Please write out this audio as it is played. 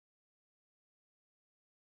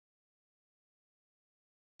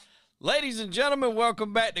Ladies and gentlemen,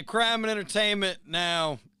 welcome back to Crime and Entertainment.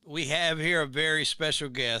 Now, we have here a very special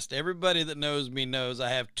guest. Everybody that knows me knows I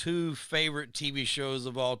have two favorite TV shows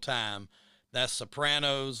of all time. That's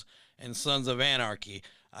Sopranos and Sons of Anarchy.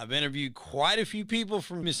 I've interviewed quite a few people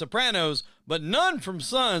from The Sopranos, but none from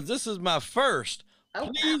Sons. This is my first. Oh,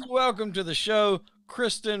 Please wow. welcome to the show,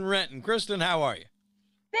 Kristen Renton. Kristen, how are you?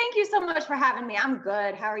 Thank you so much for having me. I'm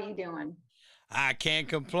good. How are you doing? I can't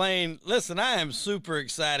complain. Listen, I am super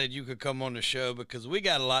excited you could come on the show because we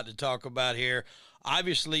got a lot to talk about here.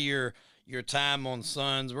 Obviously, your time on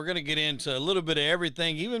Sons. We're going to get into a little bit of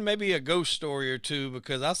everything, even maybe a ghost story or two,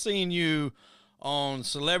 because I seen you on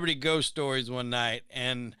Celebrity Ghost Stories one night,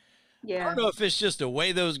 and I don't Yeah. know if it's just the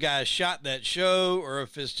way those guys shot that show or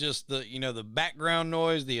if it's just the background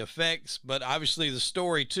noise, the effects, but obviously the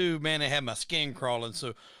story too, man, it had my skin crawling.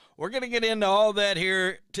 So we're going to get into all that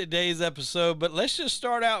here today's episode, but let's just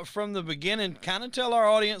start out from the beginning, kind of tell our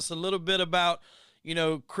audience a little bit about,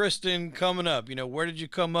 Kristen coming up. Where did you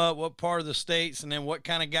come up? What part of the States? And then what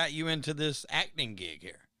kind of got you into this acting gig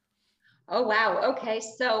here? Oh, wow. Okay.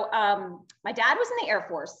 So, my dad was in the Air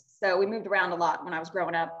Force. So we moved around a lot when I was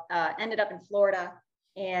growing up, ended up in Florida.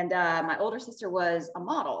 And my older sister was a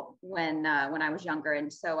model when I was younger.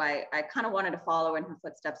 And so I kind of wanted to follow in her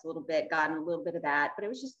footsteps a little bit, gotten a little bit of that, but it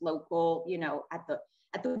was just local,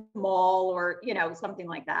 at the mall or, something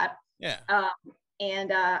like that. Yeah.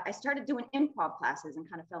 And I started doing improv classes and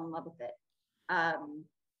kind of fell in love with it.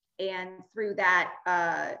 And through that,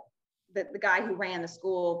 the guy who ran the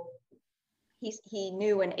school, he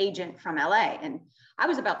knew an agent from LA, and I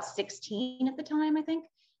was about 16 at the time, I think.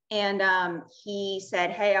 And he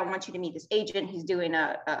said, "Hey, I want you to meet this agent. He's doing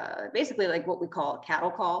basically like what we call a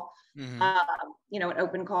cattle call, Mm-hmm. an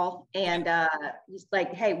open call." And he's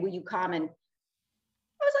like, "Hey, will you come?" And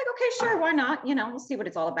I was like, "Okay, sure, why not? We'll see what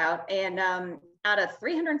it's all about." And out of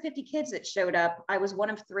 350 kids that showed up, I was one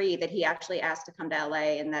of three that he actually asked to come to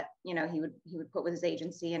LA, and that he would put with his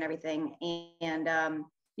agency and everything. And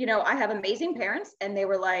I have amazing parents, and they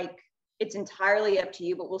were like, "It's entirely up to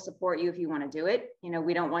you, but we'll support you if you want to do it.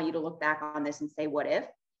 We don't want you to look back on this and say what if."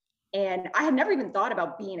 And I had never even thought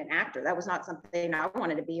about being an actor. That was not something I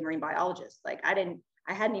wanted to be, a marine biologist. Like I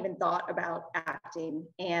hadn't even thought about acting.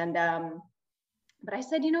 And but I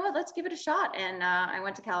said, you know what, let's give it a shot. And I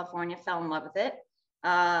went to California, fell in love with it,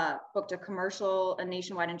 booked a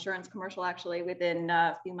nationwide insurance commercial, actually, within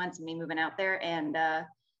a few months of me moving out there, and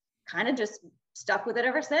kind of just stuck with it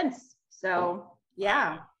ever since. So,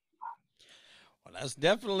 yeah. Well, that's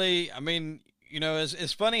definitely, I mean,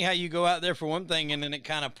 it's funny how you go out there for one thing and then it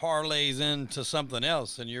kind of parlays into something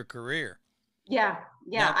else in your career. Yeah.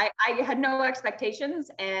 Yeah. Now, I had no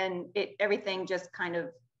expectations, and everything just kind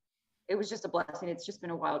of, it was just a blessing. It's just been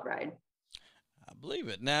a wild ride. I believe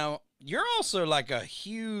it. Now, you're also like a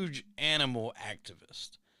huge animal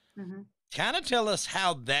activist. Mm-hmm. Kind of tell us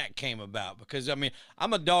how that came about because, I mean,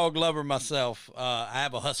 I'm a dog lover myself. I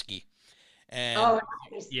have a husky. And Oh,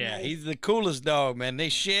 nice, yeah, nice. he's the coolest dog, man. They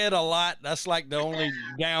shed a lot. That's like the only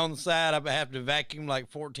downside. I have to vacuum like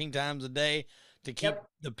 14 times a day to keep Yep.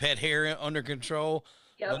 the pet hair under control.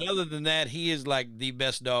 But Yep. other than that, he is like the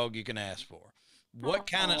best dog you can ask for. What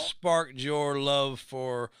kind of Oh. sparked your love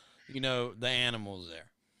for, the animals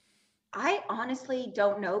there? I honestly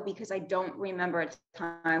don't know, because I don't remember a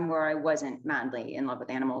time where I wasn't madly in love with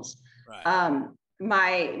animals. Right.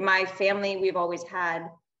 My family, we've always had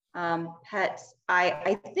pets.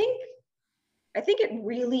 I think it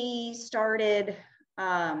really started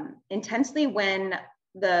intensely when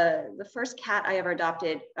the first cat I ever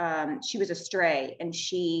adopted, she was a stray, and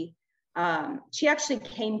she actually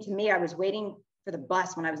came to me. I was waiting for the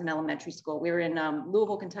bus when I was in elementary school. We were in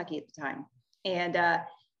Louisville, Kentucky at the time, and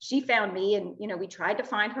she found me, and we tried to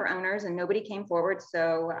find her owners, and nobody came forward.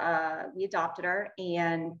 So we adopted her,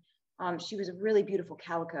 and she was a really beautiful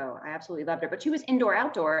calico. I absolutely loved her, but she was indoor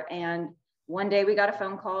outdoor. And one day we got a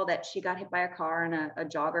phone call that she got hit by a car, and a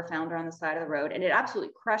jogger found her on the side of the road, and it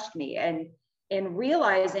absolutely crushed me. And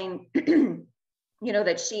realizing, that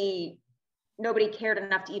nobody cared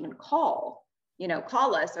enough to even call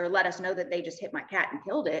us or let us know that they just hit my cat and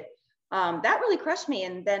killed it. That really crushed me.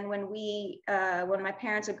 And then when my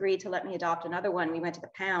parents agreed to let me adopt another one, we went to the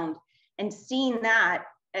pound, and seeing that,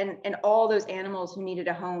 and all those animals who needed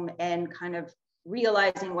a home, and kind of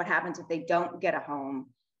realizing what happens if they don't get a home,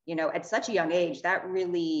 at such a young age, that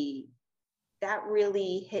really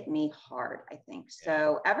hit me hard, I think.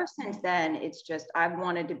 So ever since then, it's just, I've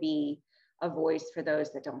wanted to be a voice for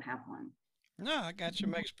those that don't have one. No, I got you.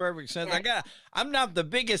 Makes perfect sense. Yeah. I'm not the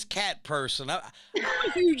biggest cat person. I'm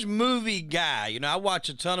a huge movie guy. You know, I watch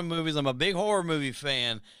a ton of movies. I'm a big horror movie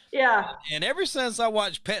fan. Yeah. And ever since I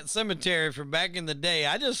watched Pet Cemetery from back in the day,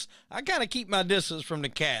 I kind of keep my distance from the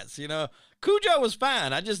cats. You know, Cujo was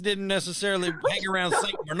fine. I just didn't necessarily hang around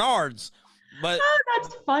St. Bernard's. But Oh,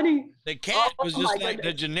 that's funny. the cat Oh was my just like the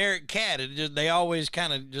goodness. generic cat. They always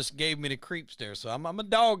kind of just gave me the creeps there. So I'm a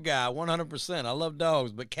dog guy, 100%. I love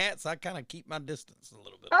dogs, but cats, I kind of keep my distance a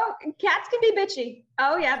little bit. Oh, cats can be bitchy.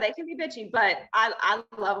 Oh yeah, they can be bitchy, but I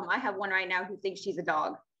love them. I have one right now who thinks she's a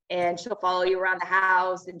dog, and she'll follow you around the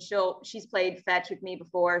house, and she's played fetch with me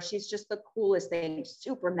before. She's just the coolest thing,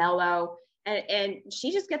 super mellow, and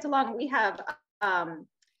she just gets along. We have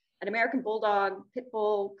an American Bulldog Pit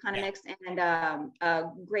Bull kind of mix, and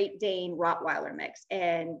a Great Dane Rottweiler mix,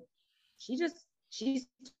 and she's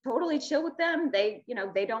totally chill with them. They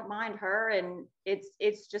don't mind her, and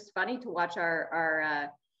it's just funny to watch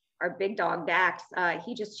our big dog Dax.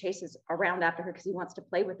 He just chases around after her because he wants to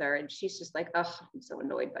play with her, and she's just like, "Oh, I'm so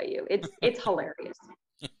annoyed by you." It's hilarious.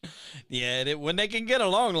 Yeah, when they can get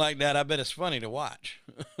along like that, I bet it's funny to watch.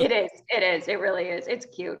 It is. It is. It really is. It's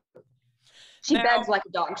cute. She begs like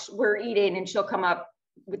a dog. We're eating, and she'll come up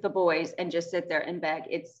with the boys and just sit there and beg.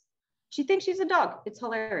 She thinks she's a dog. It's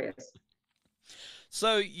hilarious.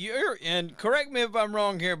 So and correct me if I'm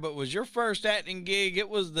wrong here, but was your first acting gig? It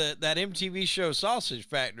was that MTV show Sausage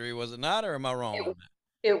Factory, was it not, or am I wrong?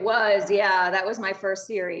 It was, yeah. That was my first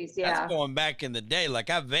series. Yeah. That's going back in the day.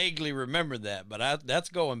 Like I vaguely remember that, but that's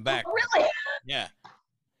going back. Oh, really? Yeah.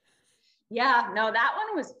 Yeah. No, that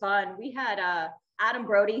one was fun. We had Adam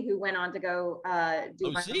Brody, who went on to go do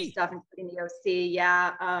a bunch of stuff, including the OC.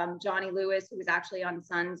 Yeah. Johnny Lewis, who was actually on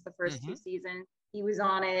Sons the first two seasons. He was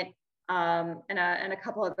on it. And a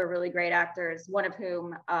couple other really great actors, one of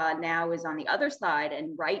whom now is on the other side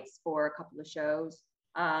and writes for a couple of shows.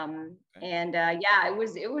 Yeah,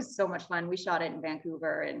 it was so much fun. We shot it in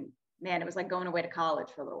Vancouver, and man, it was like going away to college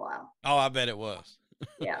for a little while. Oh, I bet it was.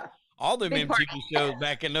 Yeah. All them MTV shows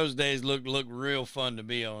back in those days looked real fun to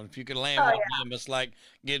be on. If you could land one of them, it's like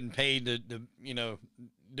getting paid to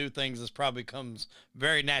do things that probably comes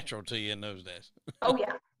very natural to you in those days. Oh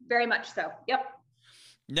yeah, very much so. Yep.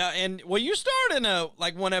 No, and well, you starred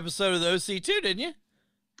in one episode of the OC too, didn't you?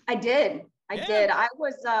 I did. I did. I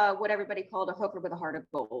was what everybody called a hooker with a heart of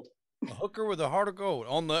gold. A hooker with a heart of gold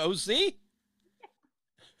on the OC?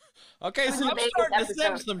 Okay, so I'm starting to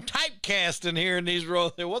sense some typecasting here in these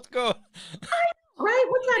roles. What's going on? Right?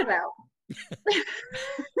 What's that about?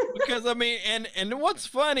 Because I mean, and what's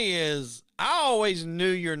funny is I always knew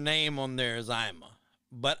your name on there as Ima,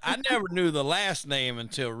 but I never knew the last name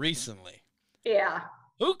until recently. Yeah.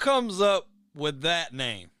 Who comes up with that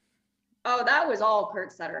name? Oh, that was all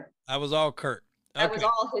Kurt Sutter. That was all Kurt. Okay. That was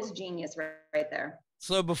all his genius right there.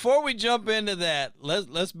 So before we jump into that,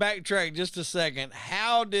 let's backtrack just a second.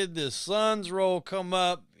 How did the Sons role come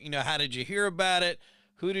up? How did you hear about it?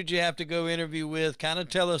 Who did you have to go interview with? Kind of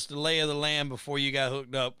tell us the lay of the land before you got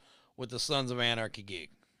hooked up with the Sons of Anarchy gig.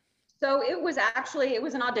 So it was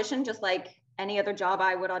an audition just like any other job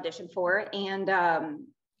I would audition for. And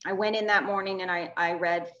I went in that morning and I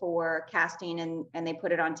read for casting and they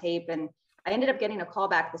put it on tape, and I ended up getting a call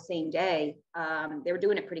back the same day. They were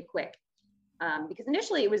doing it pretty quick. Because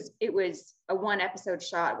initially it was a 1-episode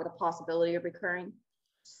shot with a possibility of recurring.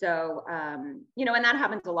 So, and that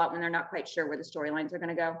happens a lot when they're not quite sure where the storylines are going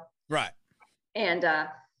to go. Right. And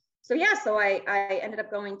so I ended up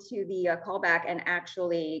going to the callback, and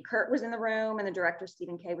actually Kurt was in the room, and the director,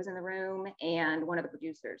 Stephen Kay, was in the room, and one of the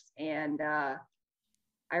producers. And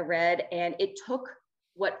I read, and it took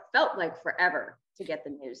what felt like forever to get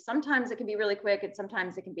the news. Sometimes it can be really quick, and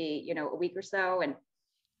sometimes it can be, a week or so. And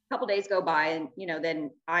couple days go by, and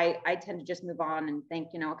then I tend to just move on and think,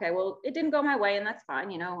 okay, well, it didn't go my way, and that's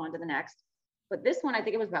fine, on to the next. But this one, I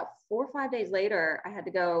think it was about 4 or 5 days later, I had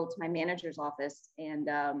to go to my manager's office, and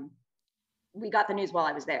we got the news while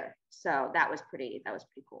I was there. So that was pretty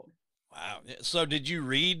cool. Wow. So did you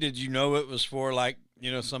know it was for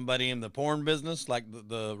somebody in the porn business, like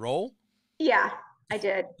the role? Yeah, I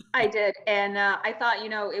did. And I thought,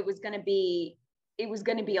 it was going to be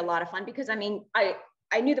a lot of fun, because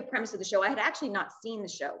I knew the premise of the show. I had actually not seen the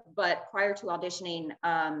show, but prior to auditioning,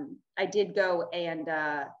 I did go and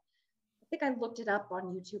I think I looked it up on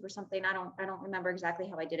YouTube or something. I don't remember exactly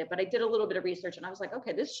how I did it, but I did a little bit of research, and I was like,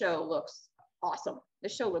 okay, this show looks awesome.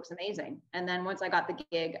 This show looks amazing. And then once I got the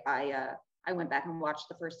gig, I went back and watched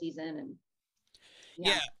the first season, and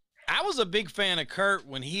yeah, I was a big fan of Kurt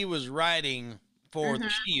when he was writing for The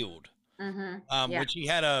Shield. Which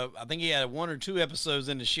I think he had 1 or 2 episodes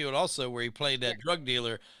in The Shield also, where he played that drug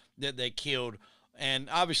dealer that they killed. And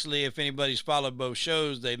obviously, if anybody's followed both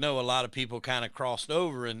shows, they know a lot of people kind of crossed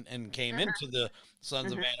over and came into the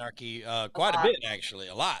Sons of Anarchy quite a bit, actually,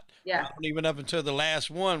 a lot. Yeah. Even up until the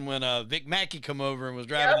last one when Vic Mackey come over and was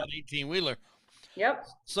driving an 18-wheeler. Yep.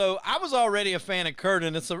 So I was already a fan of Kurt,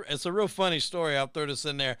 and it's a real funny story. I'll throw this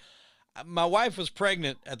in there. My wife was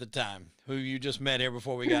pregnant at the time, who you just met here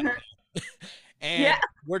before we got on. And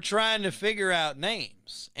we're trying to figure out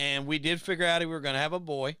names. And we did figure out we were going to have a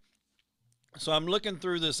boy. So I'm looking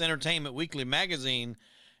through this Entertainment Weekly magazine,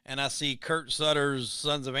 and I see Kurt Sutter's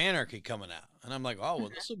Sons of Anarchy coming out. And I'm like, oh, well,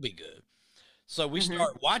 this will be good. So we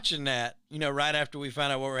start watching that, you know, right after we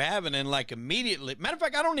found out what we're having. And like immediately, matter of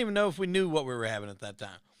fact, I don't even know if we knew what we were having at that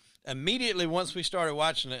time. Immediately, once we started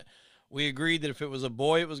watching it, we agreed that if it was a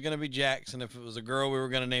boy, it was going to be Jax. And if it was a girl, we were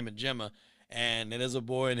going to name it Gemma. And it is a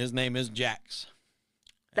boy, and his name is Jax.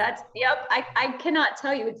 That's, yep. I cannot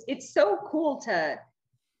tell you. It's so cool to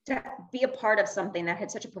be a part of something that had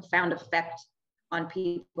such a profound effect on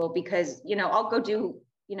people, because, you know, I'll go do,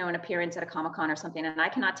 you know, an appearance at a Comic-Con or something, and I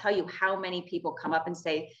cannot tell you how many people come up and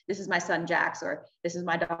say, this is my son Jax, or this is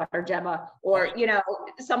my daughter Gemma, or, you know,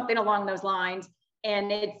 something along those lines.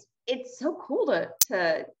 And it's so cool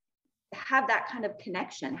to have that kind of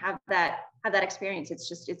connection, have that experience.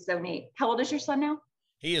 It's so neat. How old is your son now?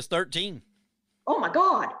 He is 13. Oh my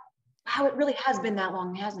God. Wow, it really has been that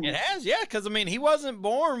long, hasn't it? It has, yeah, because, I mean, he wasn't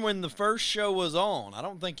born when the first show was on. I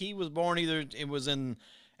don't think he was born either. It was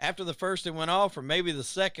after the first it went off, or maybe the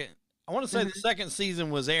second. I want to say the second season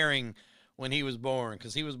was airing when he was born,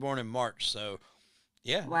 because he was born in March. So,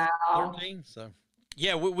 yeah. Wow. 13, so,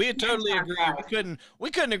 yeah, we had totally agreed. We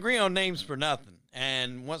couldn't agree on names for nothing.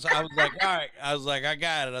 And once I was like, all right, I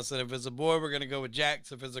got it. I said, if it's a boy, we're going to go with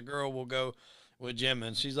Jax. If it's a girl, we'll go with Jim.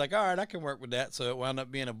 And she's like, all right, I can work with that. So it wound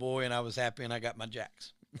up being a boy, and I was happy, and I got my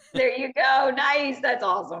Jax. There you go. Nice. That's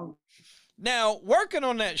awesome. Now, working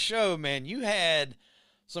on that show, man, you had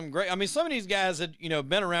some great, I mean, some of these guys had, you know,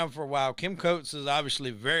 been around for a while. Kim Coates is obviously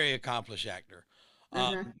a very accomplished actor.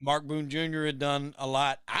 Mark Boone Jr. had done a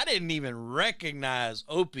lot. I didn't even recognize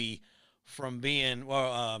Opie from being,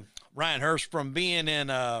 Ryan Hurst from being in,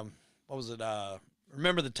 what was it?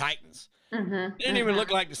 Remember the Titans. He didn't even look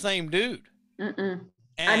like the same dude.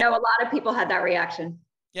 I know a lot of people had that reaction.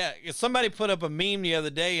 Yeah, somebody put up a meme the other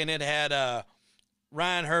day, and it had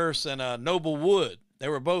Ryan Hurst and Noble Wood. They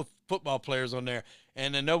were both football players on there.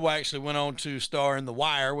 And then Noble actually went on to star in The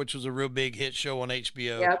Wire, which was a real big hit show on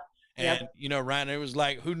HBO. And, you know, Ryan, it was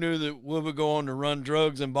like, who knew that Wood would go on to run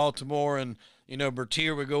drugs in Baltimore, and, you know,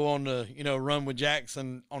 Bertier would go on to, you know, run with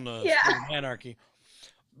Jackson on the Anarchy.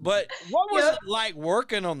 But what was it like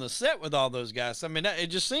working on the set with all those guys? I mean, it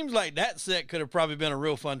just seems like that set could have probably been a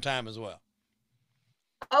real fun time as well.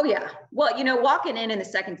 Oh, yeah. Well, you know, walking in the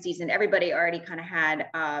second season, everybody already kind of had,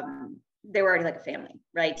 they were already like a family,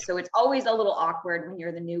 right? So it's always a little awkward when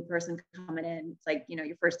you're the new person coming in. It's like, you know,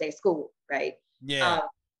 your first day of school, right? Yeah.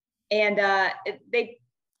 And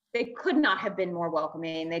they could not have been more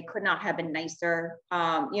welcoming. They could not have been nicer.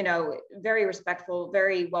 You know, very respectful,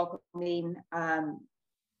 very welcoming.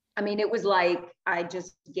 I mean, it was like I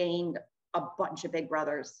just gained a bunch of big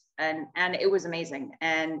brothers, and it was amazing.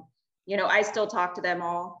 And, you know, I still talk to them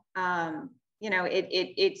all. You know,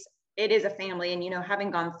 it is a family, and, you know,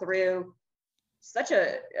 having gone through such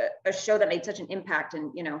a show that made such an impact,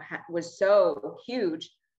 and, you know, was so huge,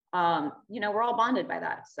 you know, we're all bonded by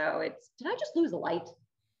that. So did I just lose a light?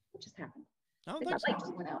 What just happened? I think that light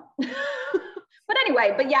just went out. But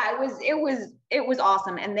anyway, but yeah, it was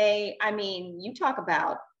awesome. And I mean, you talk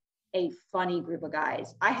about a funny group of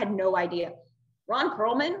guys. I had no idea. Ron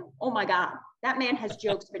Perlman, oh my God, that man has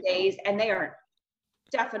jokes for days, and they are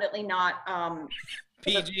definitely not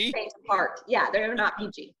PG. Part. Yeah, they're not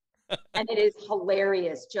PG. And it is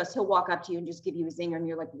hilarious. Just he'll walk up to you and just give you a zinger, and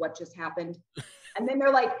you're like, what just happened? And then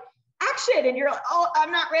they're like, action, and you're like, oh, I'm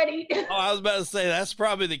not ready. Oh, I was about to say, that's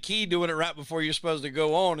probably the key, doing it right before you're supposed to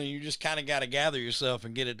go on, and you just kind of got to gather yourself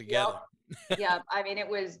and get it together. Yeah, I mean,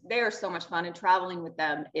 they're so much fun, and traveling with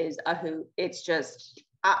them is a hoot. It's just,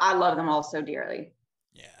 I love them all so dearly.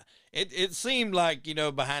 Yeah, it seemed like, you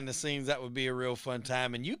know, behind the scenes, that would be a real fun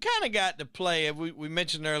time. And you kind of got to play, we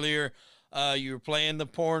mentioned earlier, you were playing the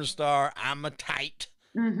porn star, Ima Tite.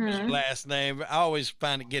 Last name. I always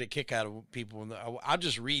get a kick out of people. I'll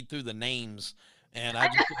just read through the names, and I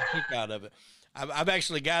just get a kick out of it. I've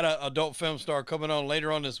actually got an adult film star coming on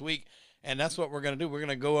later on this week, and that's what we're going to do. We're going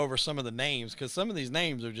to go over some of the names, because some of these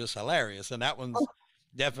names are just hilarious, and that one's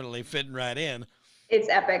definitely fitting right in. It's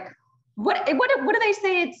epic. What do they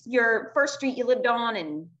say? It's your first street you lived on,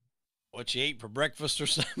 and what you ate for breakfast or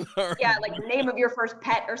something? Yeah, like the name of your first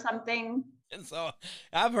pet or something. And so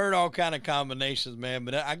I've heard all kind of combinations, man,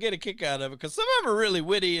 but I get a kick out of it because some of them are really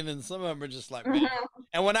witty and then some of them are just like, man. Mhm.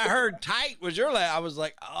 And when I heard Tite was your last, I was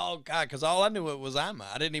like, oh God, because all I knew it was Ima.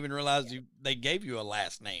 I didn't even realize they gave you a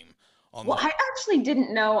last name on Well, the. I actually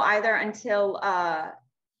didn't know either until I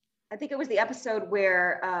think it was the episode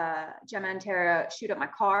where Gemma and Tara shoot up my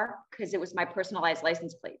car because it was my personalized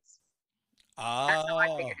license plates. That's how I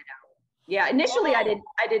Oh, figured it out. Yeah, initially oh,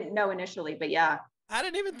 I didn't know initially, but yeah. I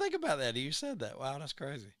didn't even think about that. You said that. Wow, that's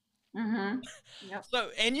crazy. Mm-hmm. Yep. So,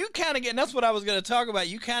 and you kind of get, and that's what I was going to talk about.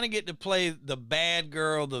 You kind of get to play the bad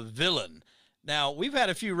girl, the villain. Now, we've had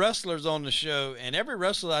a few wrestlers on the show, and every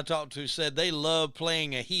wrestler I talked to said they love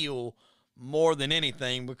playing a heel more than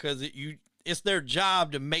anything because it's their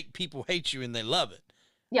job to make people hate you, and they love it.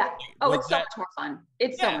 Yeah. Oh, Was it's so that, much more fun.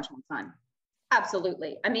 It's so yeah. much more fun.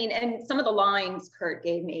 Absolutely. I mean, and some of the lines Kurt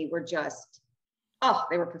gave me were just, oh,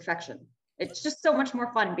 they were perfection. It's just so much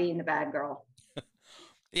more fun being the bad girl.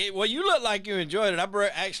 Well, you look like you enjoyed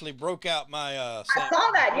it. actually broke out my I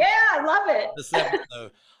saw that. Yeah, I love this it.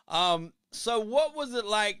 episode. So what was it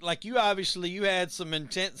like? Like you had some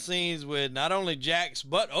intense scenes with not only Jax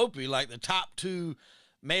but Opie, like the top two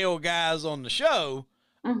male guys on the show.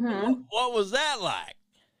 Mm-hmm. What was that like?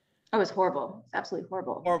 It was horrible. It's absolutely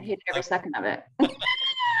horrible. I Horrible. hated every second of it.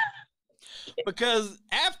 Because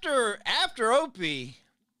after Opie,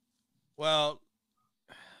 well,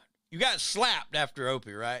 you got slapped after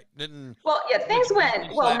Opie, right? Didn't Well, yeah, things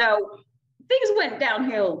went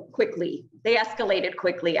downhill quickly. They escalated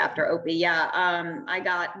quickly after Opie. Yeah, I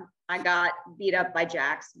got beat up by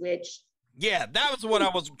Jax, which Yeah, that was what I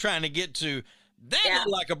was trying to get to. That yeah. looked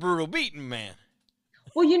like a brutal beating, man.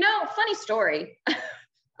 Well, funny story.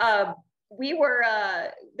 We were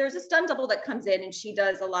there's a stunt double that comes in and she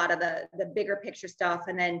does a lot of the bigger picture stuff,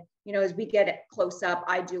 and then as we get it close up,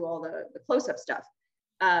 I do all the close up stuff.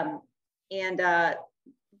 And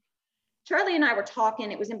Charlie and I were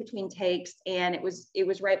talking. It was in between takes, and it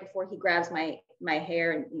was right before he grabs my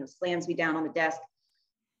hair and slams me down on the desk.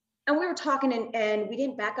 And we were talking, and we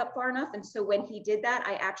didn't back up far enough. And so when he did that,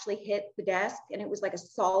 I actually hit the desk, and it was like a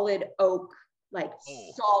solid oak, like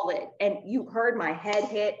solid. And you heard my head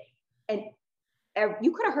hit, and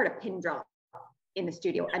you could have heard a pin drop in the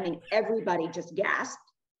studio. I mean, everybody just gasped.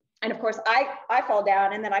 And of course, I fall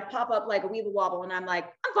down, and then I pop up like a weeble wobble, and I'm like,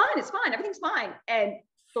 I'm fine, it's fine, everything's fine. And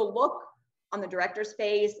the look on the director's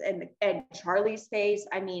face and Charlie's face,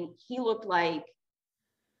 I mean, he looked like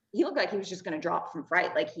he was just going to drop from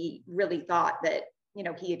fright. Like he really thought that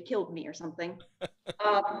he had killed me or something.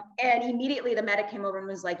 And immediately the medic came over and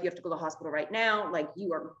was like, you have to go to the hospital right now. Like,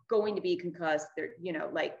 you are going to be concussed. There,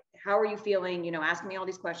 like, how are you feeling? Asking me all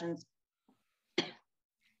these questions.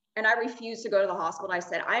 And I refused to go to the hospital. I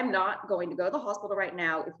said, I am not going to go to the hospital right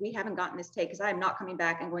now if we haven't gotten this take, because I am not coming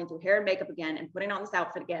back and going through hair and makeup again and putting on this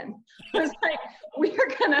outfit again. I was like, we're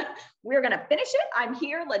gonna finish it. I'm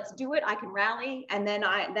here. Let's do it. I can rally, and then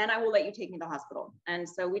I will let you take me to the hospital. And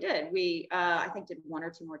so we did. We I think did one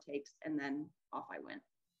or two more takes, and then off I went.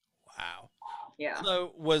 Wow. Yeah.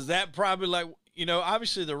 So was that probably like,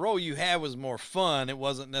 obviously the role you had was more fun. It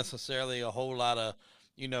wasn't necessarily a whole lot of,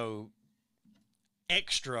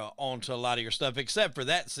 extra onto a lot of your stuff, except for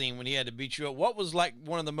that scene when he had to beat you up. What was like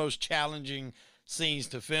one of the most challenging scenes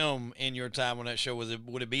to film in your time on that show?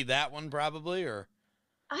 Would it be that one probably, or?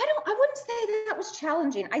 I wouldn't say that was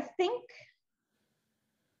challenging. I think,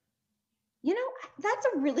 that's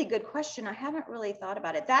a really good question. I haven't really thought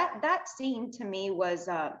about it. That scene to me was,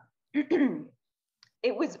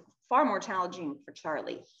 it was far more challenging for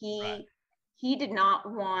Charlie. He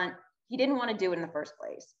didn't want to do it in the first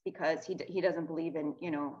place because he doesn't believe in,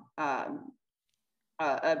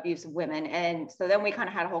 abuse of women. And so then we kind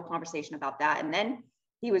of had a whole conversation about that. And then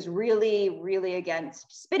he was really, really against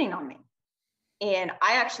spitting on me. And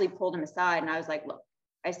I actually pulled him aside and I was like, look,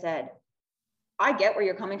 I said, I get where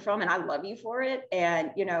you're coming from and I love you for it.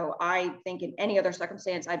 And, I think in any other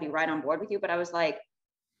circumstance, I'd be right on board with you. But I was like,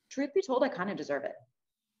 truth be told, I kind of deserve it.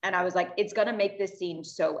 And I was like, it's going to make this scene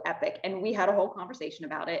so epic. And we had a whole conversation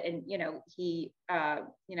about it. And, he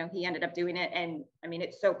ended up doing it. And I mean,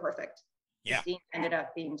 it's so perfect. Yeah. The scene ended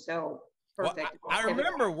up being so perfect. Well, I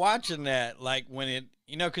remember watching that, like when it,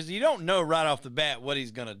 cause you don't know right off the bat what he's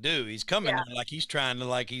going to do. He's coming in like he's trying to,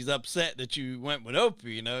 like, he's upset that you went with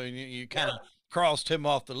Opie, and you kind of crossed him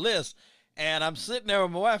off the list. And I'm sitting there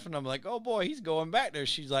with my wife and I'm like, oh boy, he's going back there.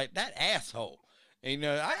 She's like, that asshole. And,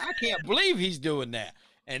 I can't believe he's doing that.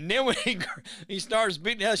 And then when he starts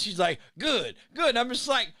beating us, she's like, good. And I'm just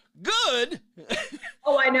like, good.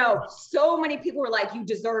 Oh, I know. So many people were like, you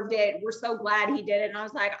deserved it. We're so glad he did it. And I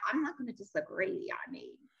was like, I'm not going to disagree. I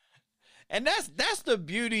mean. And that's the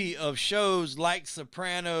beauty of shows like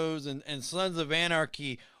Sopranos and Sons of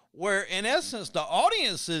Anarchy, where in essence the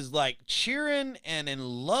audience is like cheering and in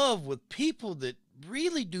love with people that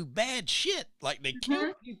really do bad shit. Like they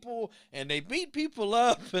kill Mhm. people and they beat people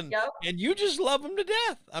up, Yep. and you just love them to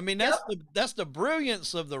death. I mean, Yep. that's the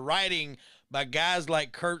brilliance of the writing by guys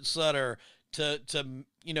like Kurt Sutter to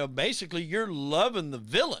basically you're loving the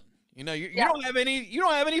villain. You Yep. don't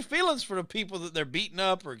have any feelings for the people that they're beating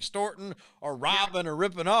up or extorting or robbing or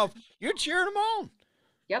ripping off. You're cheering them on.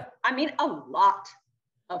 Yep. I mean, a lot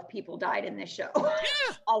of people died in this show.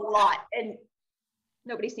 Yeah. A lot. And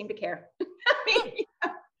nobody seemed to care. I mean,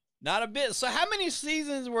 Not a bit. So how many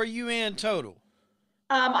seasons were you in total?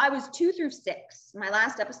 I was 2 through 6. My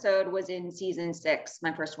last episode was in season 6.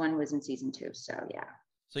 My first one was in season 2. So yeah.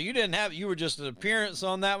 So you were just an appearance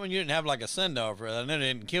on that one. You didn't have like a send off for that. And then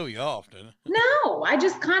it didn't kill you off, did it? No, I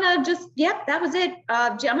just kind of yep, that was it.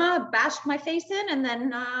 Gemma bashed my face in, and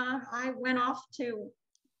then I went off to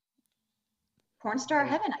porn star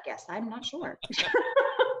heaven, I guess. I'm not sure.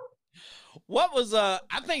 What was I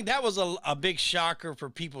think that was a big shocker for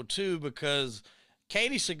people too, because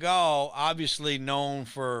Katie Seagal, obviously known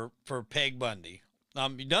for Peg Bundy.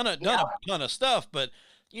 You've done a ton of stuff, but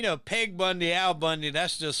Peg Bundy, Al Bundy,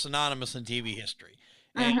 that's just synonymous in TV history.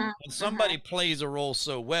 And when somebody plays a role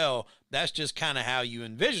so well, that's just kind of how you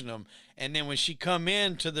envision them. And then when she come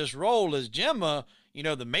into this role as Gemma, the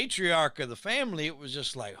matriarch of the family, it was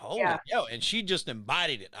just like, holy hell. And she just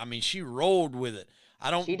embodied it. I mean, she rolled with it.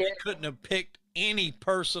 They couldn't have picked any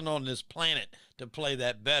person on this planet to play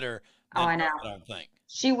that better than I know. I don't think.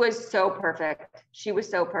 She was so perfect. She was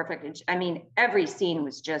so perfect. And I mean, every scene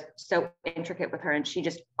was just so intricate with her, and she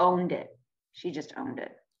just owned it. She just owned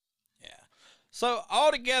it. Yeah. So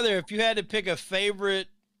altogether, if you had to pick a favorite,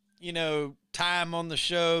 time on the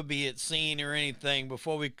show, be it scene or anything,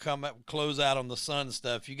 before we close out on the Sun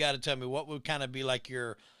stuff, you got to tell me what would kind of be like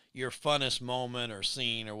your funnest moment or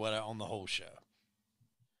scene or what on the whole show.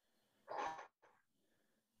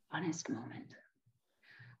 Funnest moment.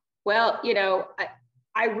 Well,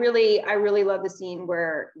 I really love the scene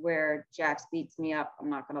where Jax beats me up. I'm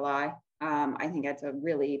not gonna lie. I think that's a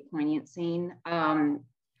really poignant scene.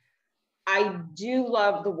 I do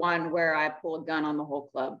love the one where I pull a gun on the whole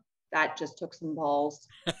club. That just took some balls.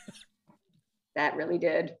 That really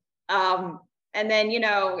did. And then,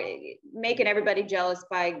 making everybody jealous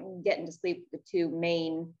by getting to sleep with the 2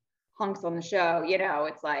 main hunks on the show,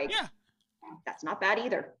 it's like, yeah, that's not bad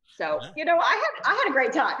either. So, I had a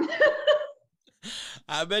great time.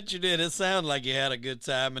 I bet you did. It sounded like you had a good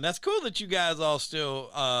time. And that's cool that you guys all still,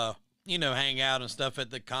 hang out and stuff at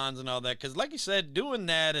the cons and all that. Because like you said, doing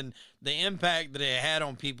that and the impact that it had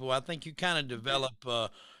on people, I think you kind of develop, a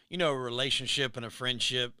relationship and a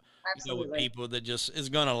friendship, with people that just is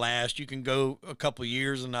going to last. You can go a couple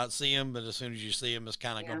years and not see them, but as soon as you see them, it's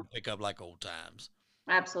kind of going to pick up like old times.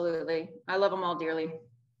 Absolutely. I love them all dearly.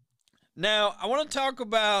 Now, I want to talk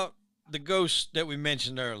about the ghost that we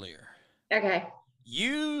mentioned earlier. Okay.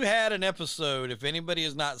 You had an episode, if anybody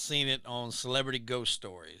has not seen it, on Celebrity Ghost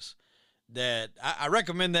Stories, that I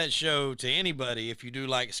recommend that show to anybody if you do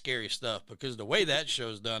like scary stuff, because the way that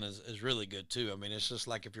show's done is really good too. I mean, it's just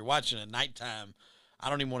like if you're watching at nighttime, I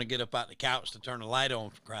don't even want to get up out the couch to turn the light on,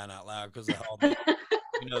 for crying out loud, because of all the,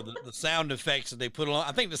 the sound effects that they put on.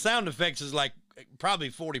 I think the sound effects is like probably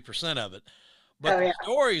 40% of it. But the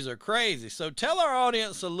stories are crazy. So tell our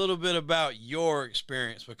audience a little bit about your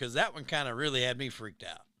experience, because that one kind of really had me freaked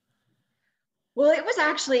out. Well, it was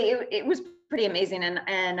actually, it was pretty amazing.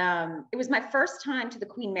 And it was my first time to the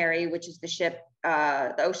Queen Mary, which is the ship,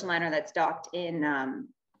 the ocean liner that's docked in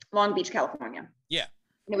Long Beach, California. Yeah.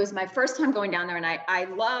 And it was my first time going down there. And I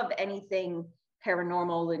love anything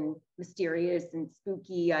paranormal and mysterious and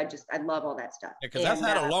spooky. I love all that stuff. Because that's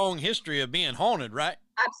had a long history of being haunted, right?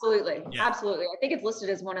 Absolutely. Yeah. Absolutely. I think it's listed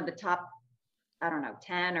as one of the top,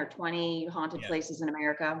 10 or 20 haunted places in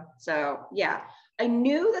America. So yeah, I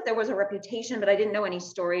knew that there was a reputation, but I didn't know any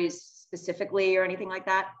stories specifically or anything like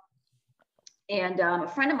that. And a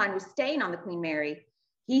friend of mine was staying on the Queen Mary.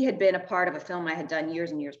 He had been a part of a film I had done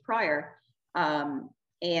years and years prior.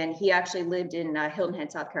 And he actually lived in Hilton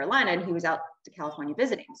Head, South Carolina, and he was out to California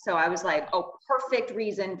visiting. So I was like, oh, perfect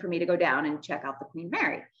reason for me to go down and check out the Queen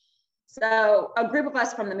Mary. So a group of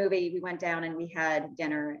us from the movie, we went down and we had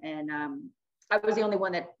dinner, and I was the only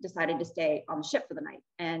one that decided to stay on the ship for the night.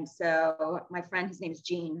 And so my friend, his name is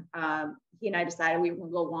Gene, he and I decided we were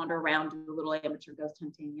gonna go wander around, do a little amateur ghost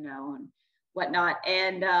hunting, and whatnot.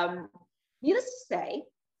 And needless to say,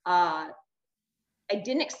 I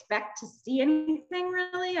didn't expect to see anything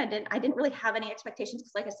really. I didn't really have any expectations,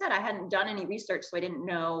 because like I said, I hadn't done any research, so I didn't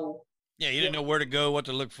know Yeah, you didn't know where to go, what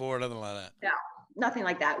to look for, nothing like that. No, nothing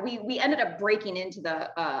like that. We ended up breaking into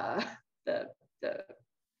the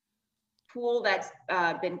pool that's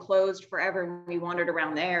been closed forever, and we wandered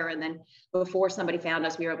around there. And then before somebody found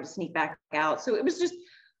us, we were able to sneak back out. So it was just,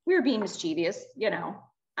 we were being mischievous, you know.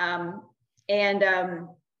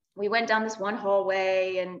 We went down this one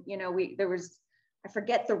hallway, and you know, there was, I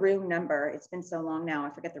forget the room number. It's been so long now, I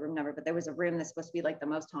forget the room number, but there was a room that's supposed to be like the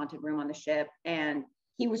most haunted room on the ship. And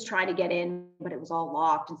he was trying to get in, but it was all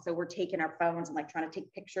locked. And so we're taking our phones and like trying to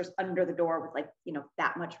take pictures under the door with like, you know,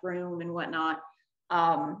 that much room and whatnot,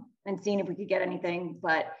 and seeing if we could get anything.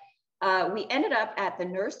 But we ended up at the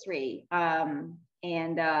nursery,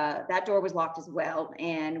 and that door was locked as well.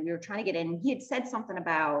 And we were trying to get in. He had said something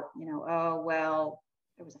about, you know, oh, well,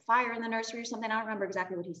 there was a fire in the nursery or something. I don't remember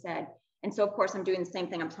exactly what he said. And so of course I'm doing the same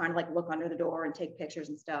thing. I'm trying to like look under the door and take pictures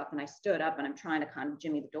and stuff. And I stood up and I'm trying to kind of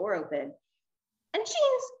jimmy the door open. And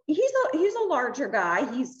he's a larger guy.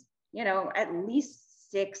 He's, you know, at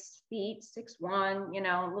least 6 feet, 6'1", you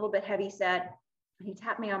know, a little bit heavy set. And he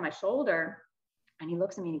tapped me on my shoulder and he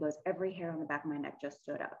looks at me and he goes, every hair on the back of my neck just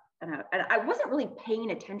stood up. And I wasn't really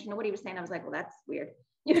paying attention to what he was saying. I was like, well, that's weird.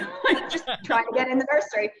 You know, just trying to get in the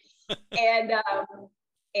nursery.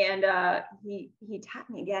 And he tapped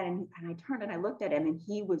me again, and I turned and I looked at him, and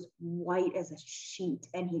he was white as a sheet.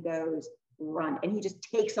 And he goes, run. And he just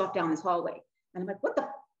takes off down this hallway. And I'm like, what the?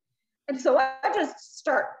 And so I just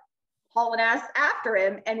start hauling ass after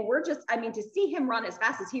him. And we're just, I mean, to see him run as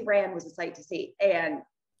fast as he ran was a sight to see. And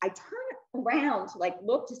I turned around to like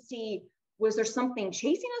look to see, was there something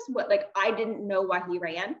chasing us? What, like, I didn't know why he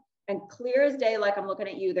ran. And clear as day, like I'm looking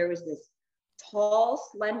at you, there was this tall,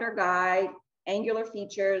 slender guy, angular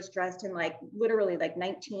features, dressed in like literally like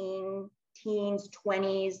 19 teens,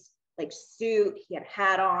 20s, like suit. He had a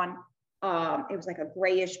hat on. It was like a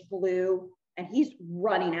grayish blue, and he's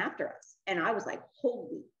running after us. And I was like,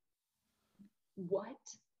 holy, what?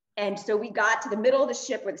 And so we got to the middle of the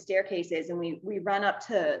ship where the staircase is, and we run up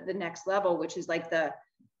to the next level, which is like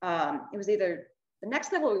it was either the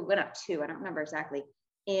next level we went up to, I don't remember exactly.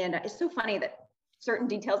 And it's so funny that certain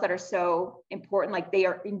details that are so important, like they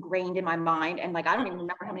are ingrained in my mind. And like, I don't even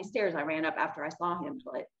remember how many stairs I ran up after I saw him,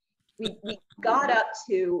 but we got up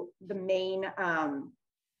to the main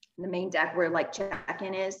deck where like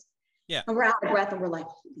check-in is. Yeah. And we're out of breath and we're like,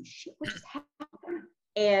 holy shit, what just happened?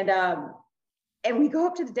 And we go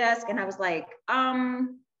up to the desk and I was like, so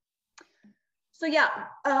yeah,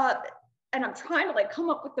 and I'm trying to like come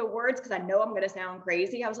up with the words because I know I'm going to sound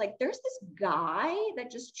crazy. I was like, there's this guy that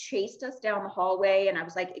just chased us down the hallway. And I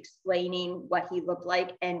was like explaining what he looked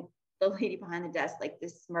like. And the lady behind the desk, like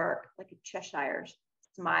this smirk, like a Cheshire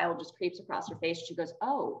smile just creeps across her face. She goes,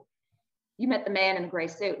 oh, you met the man in the gray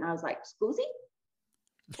suit. And I was like, Scoozy?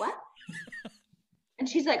 What? And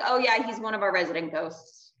she's like, oh yeah, he's one of our resident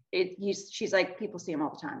ghosts. She's like, people see him all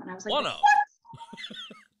the time. And I was like, what?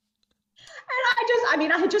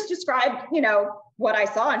 And I just described, you know, what I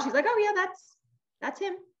saw, and she's like, oh yeah, that's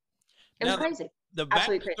him. It was crazy. The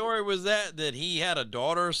backstory was that he had a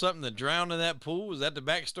daughter or something that drowned in that pool. Was that the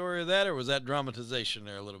backstory of that, or was that dramatization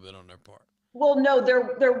there a little bit on their part? Well, no,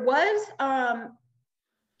 there was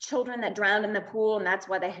children that drowned in the pool, and that's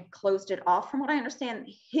why they had closed it off. From what I understand,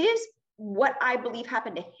 what I believe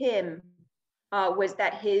happened to him was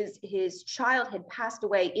that his child had passed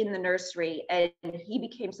away in the nursery, and he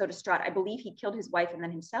became so distraught. I believe he killed his wife and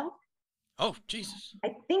then himself. Oh, Jesus.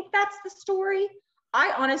 I think that's the story.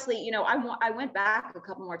 I honestly, you know, I went back a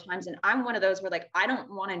couple more times, and I'm one of those where like, I don't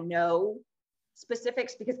want to know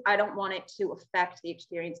specifics because I don't want it to affect the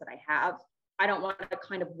experience that I have. I don't want to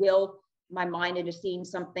kind of will my mind into seeing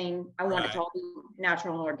something. I want it to all be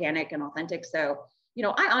natural and organic and authentic. So, you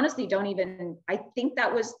know, I honestly don't even, I think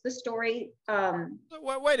that was the story.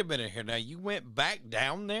 Wait a minute here. Now, you went back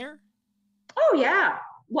down there? Oh, yeah.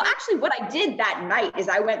 Well, actually, what I did that night is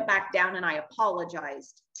I went back down and I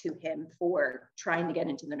apologized to him for trying to get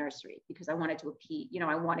into the nursery because I wanted to appease, you know,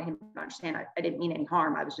 I wanted him to understand I didn't mean any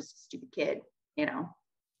harm. I was just a stupid kid, you know,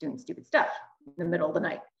 doing stupid stuff in the middle of the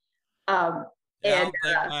night. I don't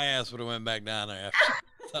think my ass would have went back down there after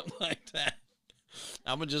something like that.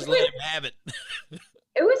 I'm gonna just let him have it.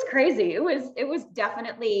 It was crazy. It was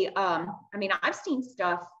definitely, I mean, I've seen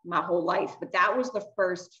stuff my whole life, but that was the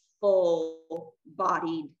first full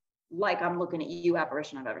bodied, like I'm looking at you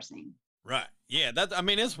apparition I've ever seen. Right. Yeah. I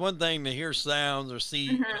mean, it's one thing to hear sounds or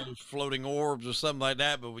see you know, floating orbs or something like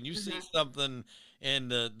that. But when you see something in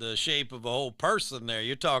the shape of a whole person there,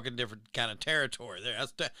 you're talking different kind of territory there.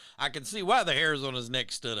 I can see why the hairs on his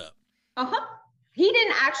neck stood up. He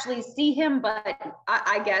didn't actually see him, but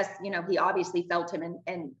I guess, you know, he obviously felt him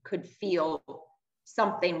and could feel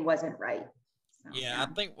something wasn't right. So, Yeah,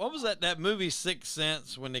 I think what was that movie Sixth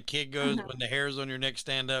Sense when the kid goes when the hairs on your neck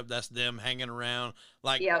stand up, that's them hanging around.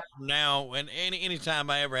 Like Yep. now and anytime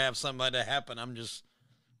I ever have something like that happen, I'm just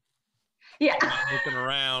Yeah. looking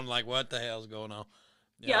around like what the hell's going on.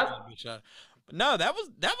 Yeah, Yep. but no, that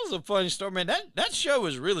was a funny story, man. That show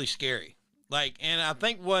was really scary. Like, and I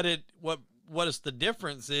think what is the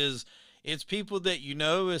difference is it's people that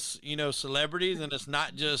it's celebrities, and it's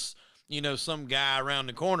not just some guy around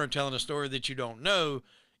the corner telling a story that you don't know.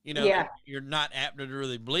 Yeah. You're not apt to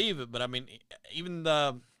really believe it. But I mean, even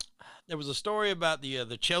there was a story about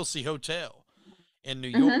the Chelsea Hotel in New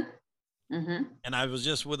York, and I was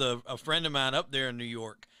just with a friend of mine up there in New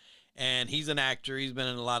York, and he's an actor. He's been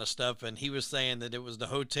in a lot of stuff, and he was saying that it was the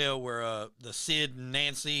hotel where the Sid and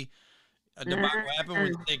Nancy debacle happened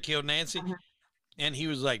when Sid killed Nancy. And he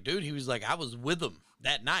was like, dude, he was like, I was with them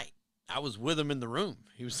that night. I was with him in the room.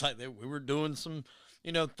 He was like, we were doing some,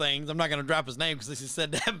 things. I'm not going to drop his name because he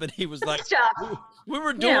said that, but he was like, we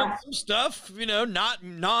were doing some stuff, not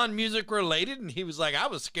non-music related. And he was like, I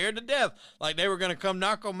was scared to death. Like they were going to come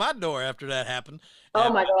knock on my door after that happened.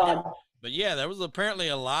 Oh my God. But yeah, there was apparently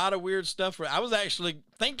a lot of weird stuff. I was actually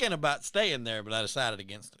thinking about staying there, but I decided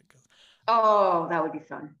against it. Oh, that would be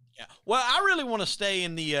fun. Yeah. Well, I really want to stay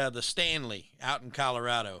in the Stanley out in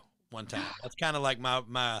Colorado one time. That's kind of like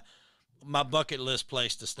my bucket list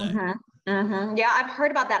place to stay. Yeah, I've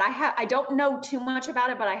heard about that. I don't know too much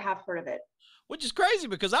about it, but I have heard of it. Which is crazy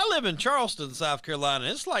because I live in Charleston, South Carolina.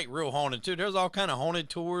 It's like real haunted too. There's all kind of haunted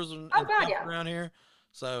tours and stuff around here.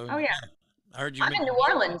 So I heard you. I'm in New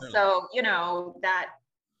Orleans, so that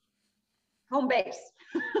home base.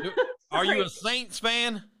 Are you a Saints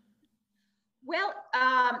fan? Well,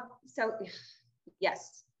 so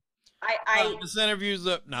yes, this interview's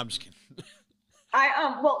up. No, I'm just kidding.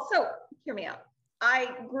 Well, so hear me out.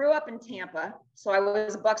 I grew up in Tampa, so I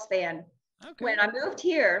was a Bucks fan. Okay. When I moved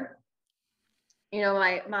here,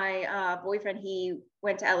 my boyfriend, he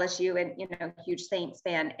went to LSU and, huge Saints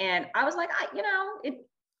fan. And I was like,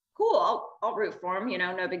 cool. I'll root for him,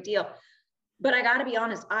 no big deal. But I got to be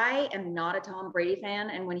honest, I am not a Tom Brady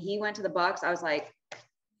fan. And when he went to the Bucks, I was like,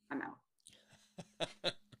 I'm out.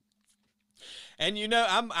 And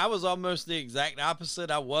I was almost the exact opposite.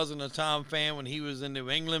 I wasn't a Tom fan when he was in New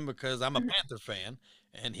England because I'm a Panther fan,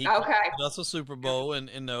 and he got us a Super Bowl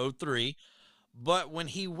in the 03. But when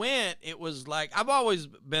he went, it was like I've always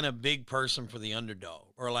been a big person for the underdog,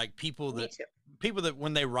 or like people that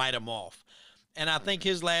when they write them off. And I think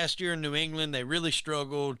his last year in New England, they really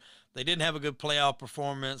struggled. They didn't have a good playoff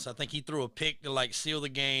performance. I think he threw a pick to like seal the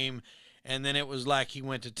game. And then it was like he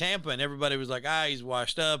went to Tampa and everybody was like, he's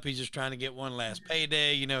washed up. He's just trying to get one last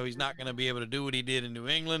payday. He's not going to be able to do what he did in New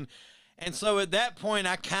England. And so at that point,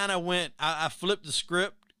 I kind of I flipped the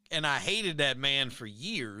script, and I hated that man for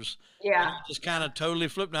years. Yeah. And I just kind of totally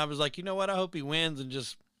flipped. And I was like, you know what? I hope he wins and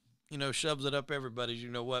just, shoves it up everybody's,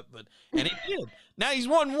 But, and he did. Now he's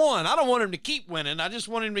won one. I don't want him to keep winning. I just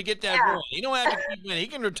want him to get that going. He don't have to keep winning. He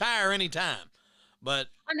can retire anytime. But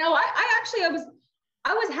I know.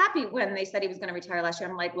 I was happy when they said he was going to retire last year.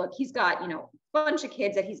 I'm like, look, he's got, a bunch of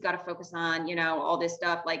kids that he's got to focus on, all this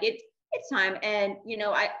stuff. Like it's time. And,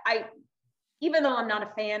 I even though I'm not a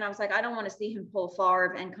fan, I was like, I don't want to see him pull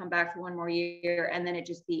Favre and come back for one more year. And then it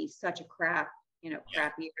just be such a crap year.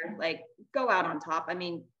 Like go out on top. I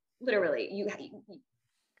mean, literally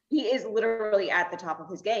he is literally at the top of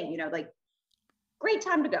his game, like great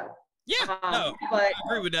time to go. Yeah, no, I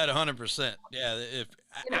agree with that 100%. Yeah, if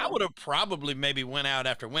I would have probably maybe went out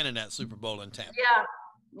after winning that Super Bowl in Tampa.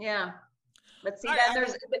 Yeah. But see, then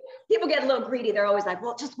people get a little greedy. They're always like,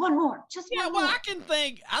 well, just one more, one more.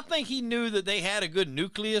 I think he knew that they had a good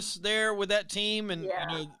nucleus there with that team and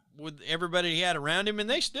with everybody he had around him, and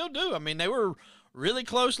they still do. I mean, they were really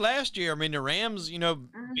close last year. I mean, the Rams,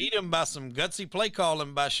 beat them by some gutsy play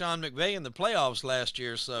calling by Sean McVay in the playoffs last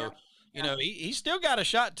year. So. He's still got a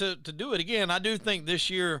shot to do it again. I do think this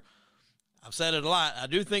year, I've said it a lot, I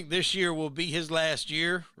do think this year will be his last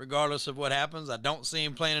year, regardless of what happens. I don't see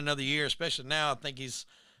him playing another year, especially now. I think he's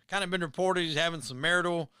kind of been reported he's having some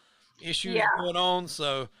marital issues going on.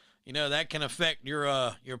 So, that can affect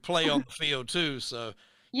your play on the field too. So,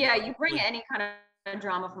 you bring any kind of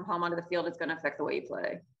drama from home onto the field, it's going to affect the way you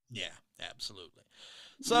play. Yeah, absolutely.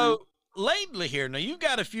 So, lately here, now you've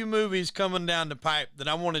got a few movies coming down the pipe that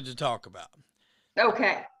I wanted to talk about.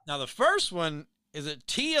 Okay. Now the first one is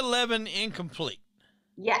T11 Incomplete.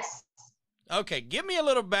 Yes. Okay, give me a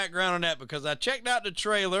little background on that because I checked out the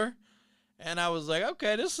trailer and I was like,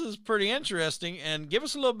 okay, this is pretty interesting. And give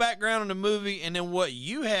us a little background on the movie and then what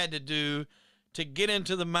you had to do to get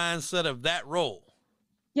into the mindset of that role.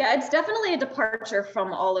 Yeah, it's definitely a departure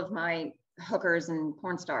from all of my hookers and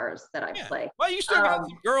porn stars that I Yeah. play. Well, you still got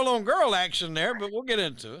some girl on girl action there, but we'll get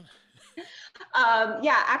into it.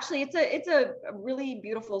 Yeah, actually, it's a really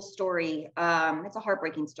beautiful story. It's a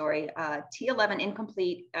heartbreaking story. T11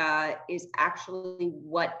 Incomplete is actually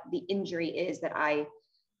what the injury is that I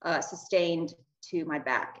sustained to my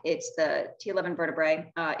back. It's the T11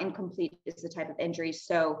 vertebrae. Incomplete is the type of injury,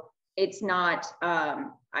 so it's not.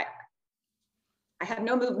 I have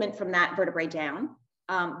no movement from that vertebrae down,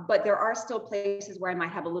 but there are still places where I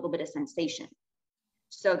might have a little bit of sensation.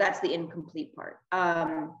 So that's the incomplete part.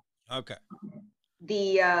 Okay.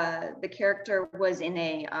 The character was in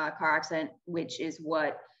a car accident, which is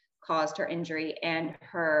what caused her injury, and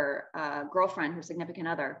her girlfriend, her significant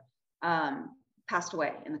other, passed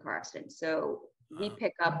away in the car accident. So we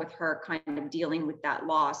pick up with her kind of dealing with that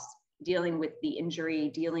loss, dealing with the injury,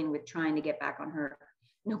 dealing with trying to get back on her,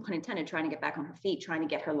 no pun intended, trying to get back on her feet, trying to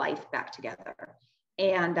get her life back together.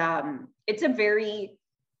 And it's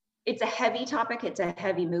a heavy topic. It's a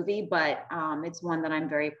heavy movie, but it's one that I'm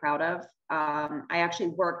very proud of. I actually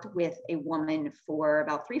worked with a woman for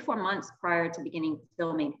about 3-4 months prior to beginning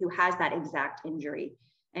filming who has that exact injury.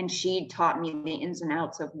 And she taught me the ins and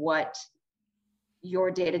outs of what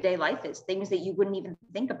your day-to-day life is, things that you wouldn't even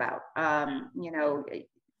think about.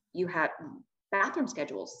 You have bathroom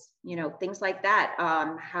schedules, things like that,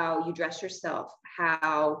 how you dress yourself,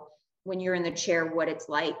 how when you're in the chair, what it's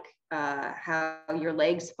like, how your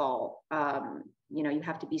legs fall. You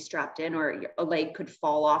have to be strapped in, or a leg could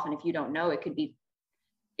fall off. And if you don't know, it could be,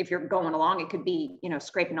 if you're going along, it could be,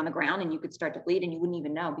 scraping on the ground and you could start to bleed and you wouldn't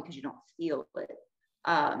even know because you don't feel it.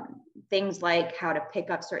 Things like how to pick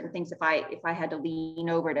up certain things. If I had to lean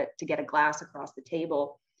over to get a glass across the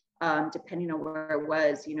table, depending on where it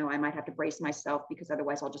was, I might have to brace myself because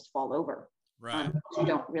otherwise I'll just fall over. Right. You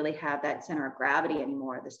don't really have that center of gravity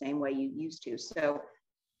anymore the same way you used to. So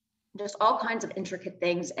just all kinds of intricate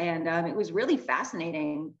things. And it was really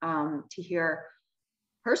fascinating to hear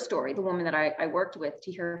her story, the woman that I worked with,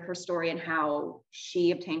 to hear her story and how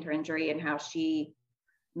she obtained her injury and how she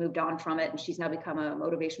moved on from it. And she's now become a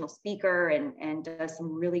motivational speaker and does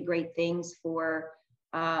some really great things for,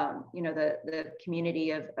 the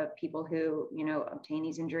community of people who, obtain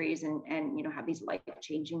these injuries and have these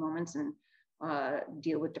life-changing moments and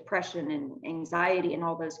deal with depression and anxiety and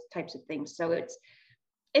all those types of things. So it's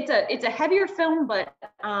a heavier film, but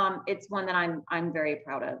it's one that I'm very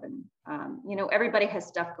proud of. And everybody has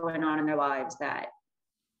stuff going on in their lives that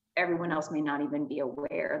everyone else may not even be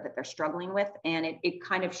aware that they're struggling with, and it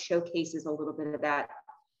kind of showcases a little bit of that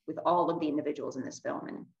with all of the individuals in this film.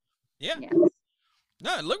 And yeah.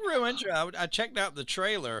 No, it looked real interesting. I checked out the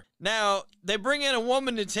trailer. Now they bring in a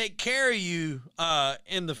woman to take care of you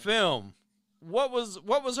in the film. What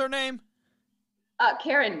was her name?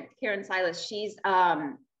 Karen Sillas. She's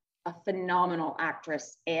a phenomenal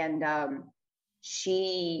actress, and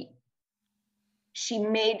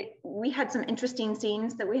we had some interesting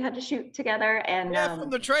scenes that we had to shoot together. And from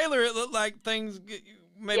the trailer, it looked like things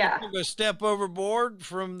maybe took a step overboard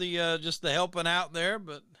from the just the helping out there,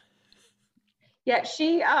 but yeah,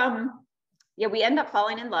 we end up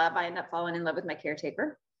falling in love. I end up falling in love with my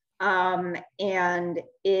caretaker, and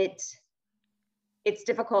it's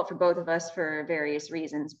difficult for both of us for various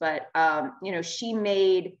reasons, but she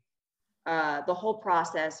made the whole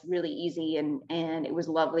process really easy, and it was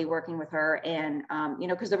lovely working with her. And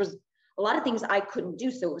because there was a lot of things I couldn't do,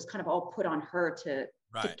 so it was kind of all put on her to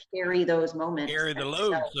carry those moments, carry the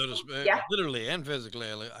load, so to speak, literally and physically,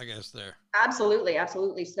 I guess there. Absolutely.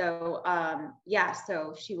 So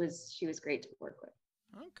so she was great to work with.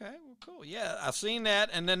 Okay, well, cool. Yeah, I seen that,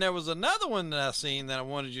 and then there was another one that I seen that I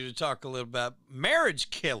wanted you to talk a little about, Marriage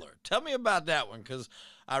Killer. Tell me about that one, because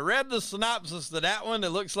I read the synopsis to that one. It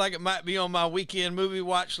looks like it might be on my weekend movie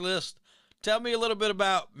watch list. Tell me a little bit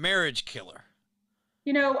about Marriage Killer.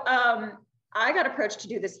 I got approached to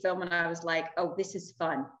do this film, and I was like, oh, this is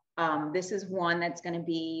fun. This is one that's going to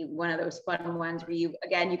be one of those fun ones where you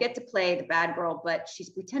get to play the bad girl, but she's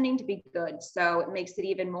pretending to be good. So it makes it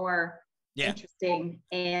even more interesting.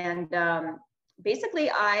 And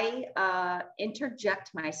basically I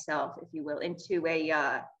interject myself, if you will, into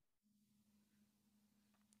I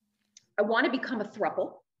want to become a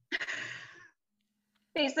throuple.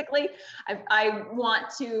 Basically, I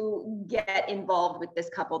want to get involved with this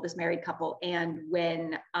couple, this married couple. And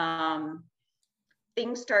when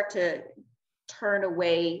things start to turn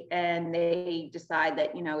away and they decide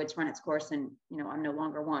that, it's run its course and, I'm no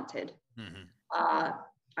longer wanted,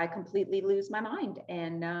 I completely lose my mind,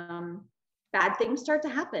 and bad things start to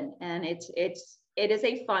happen. And it is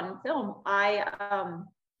a fun film.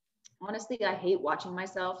 honestly, I hate watching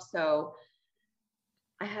myself. So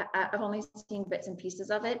I've only seen bits and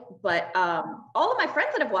pieces of it, but all of my friends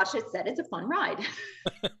that have watched it said it's a fun ride.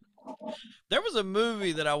 There was a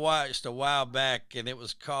movie that I watched a while back, and it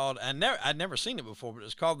was called, I'd never seen it before, but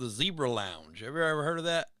it's called The Zebra Lounge. Have you ever heard of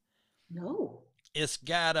that? No. It's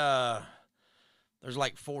got there's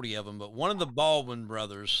like 40 of them, but one of the Baldwin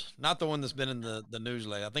brothers, not the one that's been in the news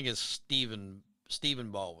lately. I think it's Stephen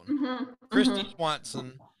Baldwin, Christy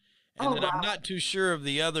Swanson, and Oh, then I'm wow. not too sure of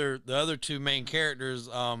the other two main characters.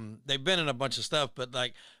 They've been in a bunch of stuff, but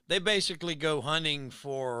like they basically go hunting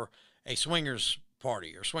for a swingers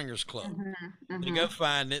party or swingers club. They go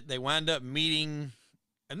find it. They wind up meeting,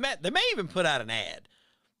 and they may even put out an ad,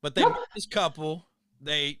 but they meet this couple.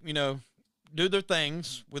 They, do their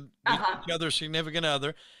things with each other's significant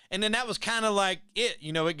other. And then that was kind of like it,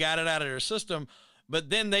 it got it out of their system. But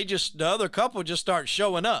then the other couple just start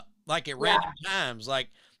showing up like at random times, like,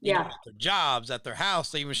 at their jobs, at their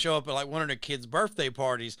house. They even show up at like one of their kids' birthday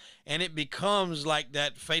parties. And it becomes like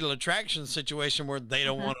that Fatal Attraction situation where they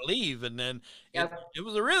don't want to leave. And then it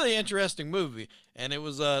was a really interesting movie. And it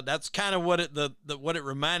was, that's kind of what what it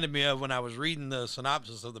reminded me of when I was reading the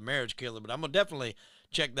synopsis of The Marriage Killer. But I'm going to definitely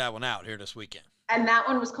check that one out here this weekend. And that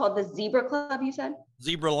one was called the Zebra Club, you said?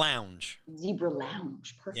 Zebra Lounge. Zebra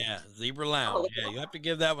Lounge. Perfect. Yeah, Zebra Lounge. Yeah, you have to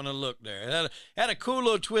give that one a look there. It had a cool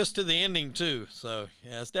little twist to the ending too. So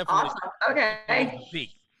yeah, it's definitely awesome. Okay.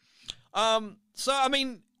 So I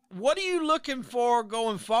mean, what are you looking for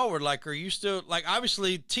going forward? Like, are you still like,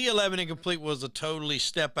 obviously T11 Incomplete was a totally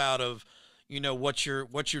step out of, what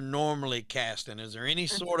you're normally casting. Is there any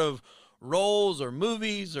sort of roles or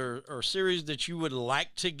movies or series that you would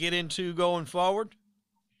like to get into going forward?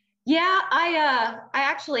 Yeah, I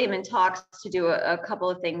actually am in talks to do a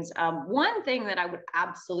couple of things. One thing that I would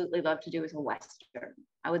absolutely love to do is a Western.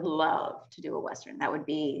 I would love to do a Western. That would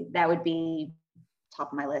be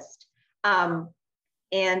top of my list. Other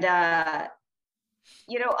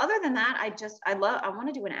than that, I want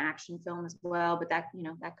to do an action film as well, but that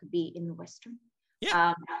could be in the Western.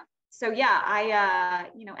 Yeah. So yeah,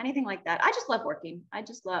 anything like that. I just love working. I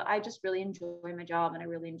just really enjoy my job, and I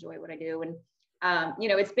really enjoy what I do. And,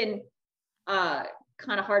 it's been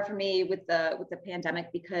kind of hard for me with the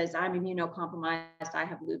pandemic because I'm immunocompromised. I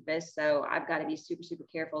have lupus, so I've got to be super, super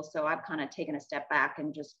careful. So I've kind of taken a step back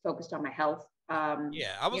and just focused on my health.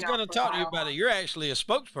 Yeah, I was going to talk to you about it. You're actually a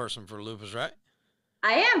spokesperson for Lupus, right?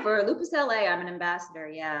 I am for Lupus LA. I'm an ambassador.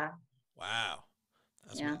 Yeah. Wow.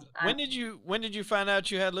 When did you find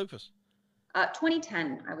out you had lupus?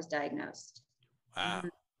 2010, I was diagnosed. Wow.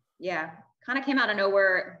 Yeah, kind of came out of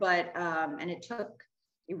nowhere, but and it took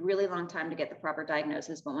a really long time to get the proper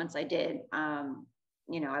diagnosis. But once I did, I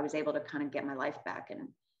was able to kind of get my life back.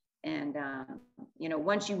 And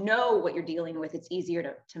once you know what you're dealing with, it's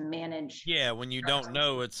easier to manage. Yeah, when you don't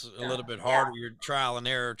know, it's a little bit harder. You're trial and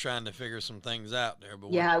error trying to figure some things out there.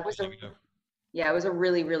 But it was a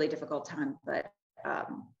really, really difficult time, but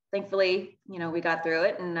thankfully, we got through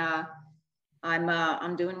it, and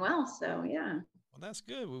I'm doing well. So yeah. Well, that's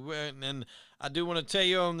good. And I do want to tell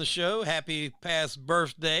you on the show, happy past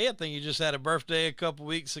birthday. I think you just had a birthday a couple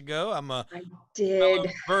weeks ago. I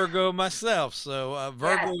did. Virgo myself, so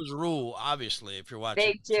Virgos rule, obviously, if you're watching.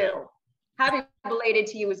 They do. Happy belated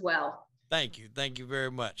to you as well. Thank you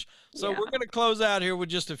very much. So we're going to close out here with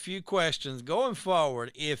just a few questions. Going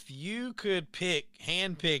forward, if you could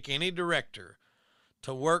handpick any director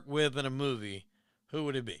to work with in a movie, who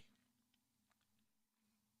would it be?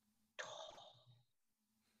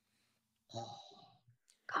 Oh,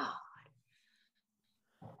 God.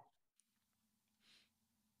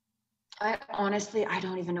 I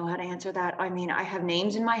don't even know how to answer that. I mean, I have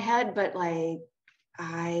names in my head, but like,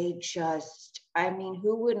 who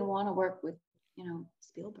wouldn't want to work with,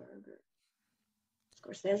 Spielberg or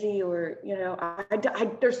Scorsese or,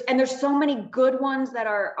 there's so many good ones that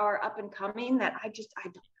are up and coming that I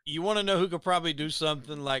don't. You want to know who could probably do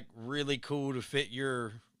something like really cool to fit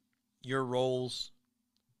your roles?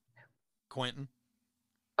 Quentin.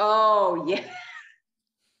 Oh yeah.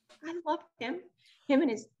 I love him and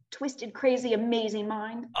his twisted, crazy, amazing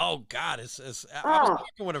mind. Oh God. I was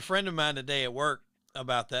talking with a friend of mine today at work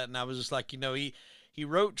about that. And I was just like, he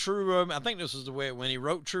wrote True Romance. I think this is the way it went. He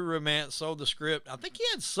wrote True Romance, sold the script. I think he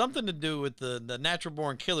had something to do with the Natural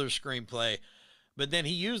Born Killers screenplay, but then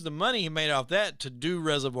he used the money he made off that to do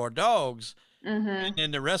Reservoir Dogs. And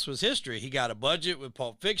then the rest was history. He got a budget with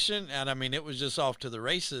Pulp Fiction. And I mean, it was just off to the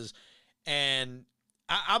races. And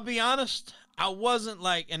I'll be honest, I wasn't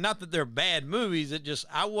like, and not that they're bad movies,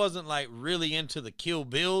 I wasn't like really into the Kill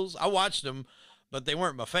Bills. I watched them, but they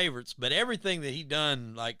weren't my favorites. But everything that he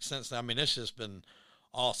done, like since, I mean, it's just been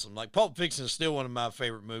awesome. Like Pulp Fiction is still one of my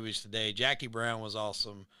favorite movies today. Jackie Brown was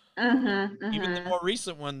awesome. Even the more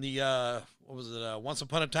recent one, the what was it? Once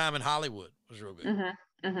Upon a Time in Hollywood was real good.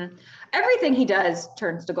 Everything he does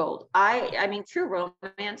turns to gold. I mean, True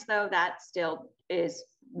Romance, though, that still is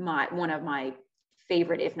one of my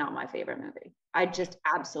favorite, if not my favorite movie. I just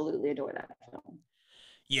absolutely adore that film.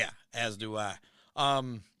 Yeah, as do I.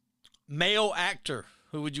 Male actor,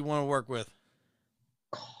 who would you want to work with?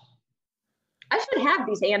 I should have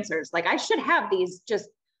these answers. Like, I should have these just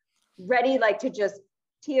ready, like to just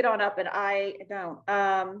tee it on up, and I don't.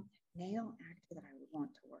 Male actor that I would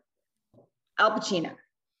want to work with. Al Pacino.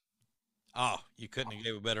 Oh, you couldn't have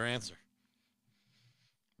gave a better answer.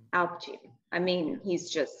 Al Pacino. I mean, he's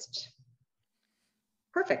just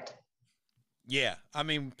perfect. Yeah, I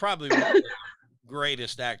mean, probably one of the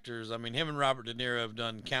greatest actors. I mean, him and Robert De Niro have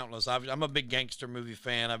done countless. I'm a big gangster movie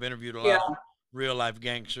fan. I've interviewed a lot of real life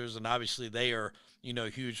gangsters, and obviously they are, you know,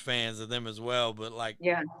 huge fans of them as well. But like,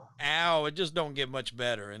 Al, it just don't get much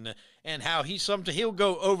better. And how he'll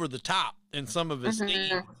go over the top in some of his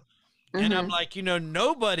scenes. And I'm like, you know,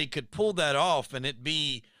 nobody could pull that off and it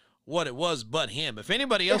be what it was but him. If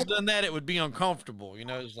anybody else done that, it would be uncomfortable. You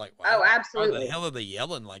know, it's like, wow, oh, absolutely. Why the hell are they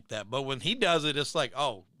yelling like that? But when he does it, it's like,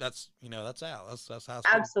 oh, that's, you know, that's Al. That's how it's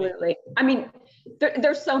absolutely. I mean,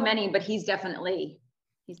 there's so many, but he's definitely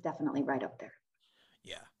right up there.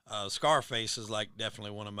 Yeah. Scarface is like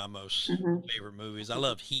definitely one of my most favorite movies. I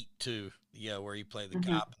love Heat too. Yeah, where he played the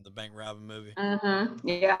cop in the bank robbing movie.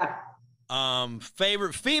 Yeah.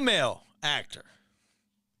 Favorite female actor?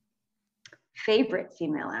 Favorite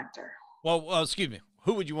female actor? Well, excuse me.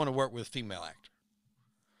 Who would you want to work with, female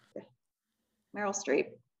actor? Meryl Streep.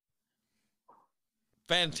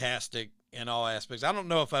 Fantastic in all aspects. I don't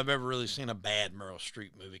know if I've ever really seen a bad Meryl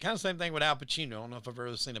Streep movie. Kind of same thing with Al Pacino. I don't know if I've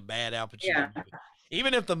ever seen a bad Al Pacino movie.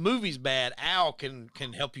 Even if the movie's bad, Al can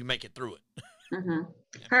help you make it through it.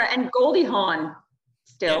 Her and Goldie Hawn.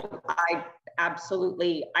 Still, I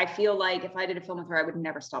feel like if I did a film with her, I would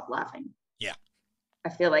never stop laughing. Yeah. I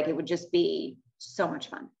feel like it would just be so much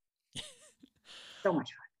fun. So much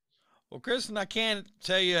fun. Well, Kristen, I can't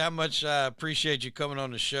tell you how much I appreciate you coming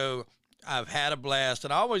on the show. I've had a blast,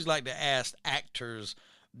 and I always like to ask actors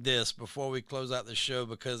this before we close out the show,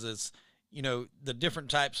 because it's, you know, the different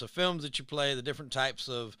types of films that you play, the different types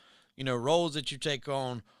of, you know, roles that you take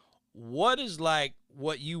on. What is like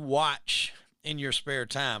what you watch in your spare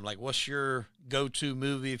time? Like, what's your go-to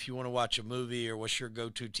movie if you want to watch a movie, or what's your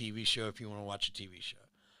go-to TV show if you want to watch a TV show?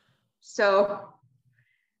 So,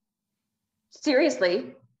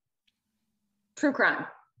 seriously, true crime.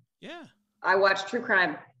 Yeah. I watch true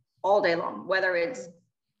crime all day long, whether it's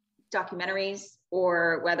documentaries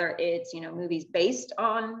or whether it's, you know, movies based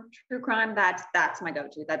on true crime. That's my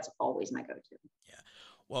go-to. That's always my go-to. Yeah.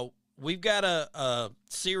 Well, we've got a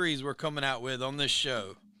series we're coming out with on this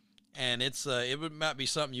show. And it's might be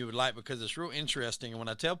something you would like, because it's real interesting. And when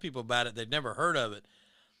I tell people about it, they've never heard of it.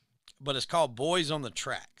 But it's called Boys on the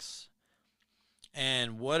Tracks.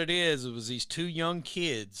 And what it is, it was these two young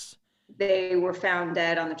kids. They were found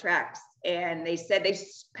dead on the tracks. And they said they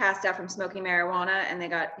passed out from smoking marijuana and they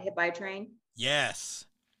got hit by a train. Yes.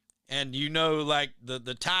 And you know, like the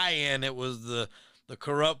tie-in, it was the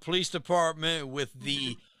corrupt police department with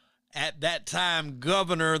the at that time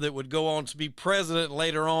governor that would go on to be president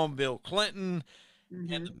later on, Bill Clinton.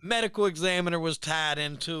 And the medical examiner was tied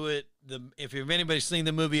into it. If anybody's seen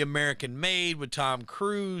the movie American Made with Tom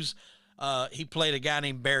Cruise, he played a guy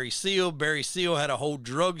named Barry Seal. Barry Seal had a whole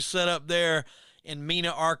drug set up there in Mena,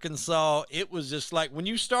 Arkansas. It was just like, when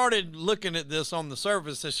you started looking at this on the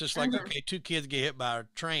surface, it's just like, okay, two kids get hit by a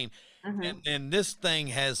train. And this thing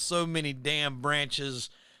has so many damn branches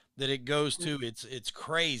that it goes to. It's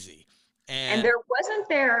crazy. And wasn't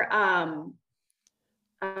there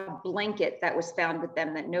a blanket that was found with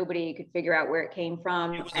them that nobody could figure out where it came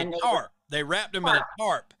from? It was a tarp. They wrapped them in a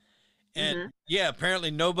tarp. And yeah,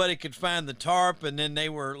 apparently nobody could find the tarp. And then they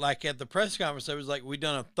were like, at the press conference, it was like, we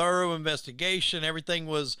done a thorough investigation. Everything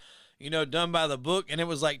was, you know, done by the book. And it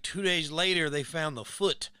was like 2 days later, they found the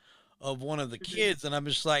foot of one of the kids. And I'm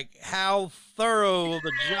just like, how thorough of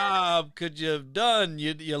a job could you have done?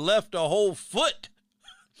 You left a whole foot.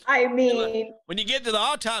 I mean, when you get to the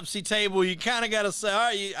autopsy table, you kind of got to say, all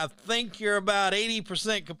right, I think you're about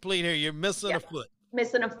 80% complete here. You're missing a foot.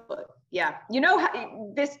 Missing a foot. Yeah. You know,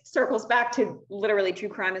 how, this circles back to literally true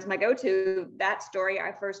crime is my go-to. That story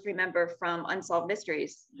I first remember from Unsolved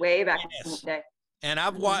Mysteries way back in the day. And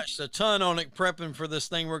I've watched a ton on it prepping for this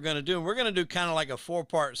thing we're going to do. And we're going to do kind of like a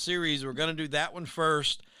 4-part series. We're going to do that one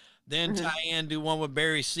first, then tie in, do one with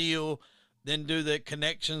Barry Seal, then do the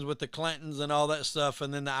connections with the Clintons and all that stuff,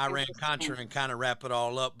 and then the Iran-Contra, and kind of wrap it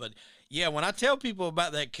all up. But yeah, when I tell people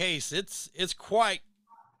about that case, it's quite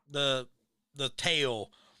the tale.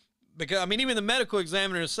 Because, I mean, even the medical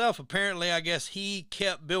examiner himself, apparently, I guess he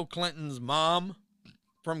kept Bill Clinton's mom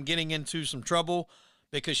from getting into some trouble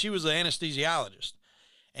because she was an anesthesiologist,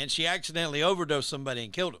 and she accidentally overdosed somebody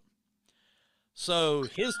and killed him. So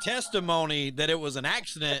his testimony that it was an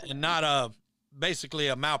accident and not basically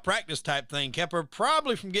a malpractice type thing kept her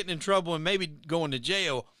probably from getting in trouble and maybe going to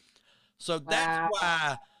jail. So that's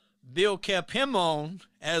why Bill kept him on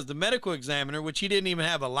as the medical examiner, which he didn't even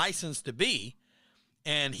have a license to be.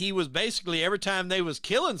 And he was basically, every time they was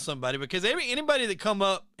killing somebody, because anybody that come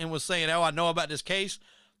up and was saying, oh, I know about this case,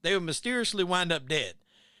 they would mysteriously wind up dead.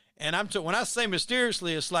 And when I say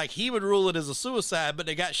mysteriously, it's like he would rule it as a suicide, but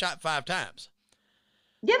they got shot 5 times.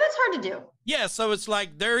 Yeah, that's hard to do. Yeah, so it's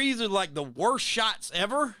like they're either like the worst shots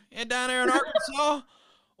ever down there in Arkansas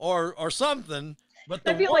or something. But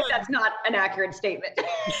I feel like that's not an accurate statement.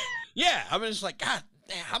 Yeah, I mean, it's like, God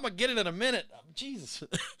damn, I'm going to get it in a minute. Jesus.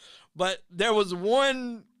 But there was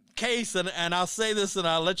one case, and I'll say this and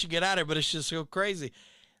I'll let you get out of it, but it's just so crazy.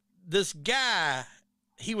 This guy,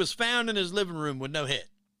 he was found in his living room with no head.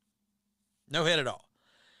 No head at all.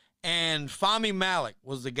 And Fahmy Malik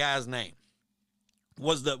was the guy's name,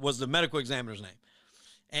 was the medical examiner's name.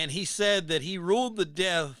 And he said that he ruled the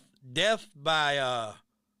death by,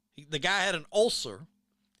 the guy had an ulcer.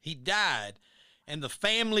 He died, and the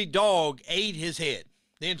family dog ate his head.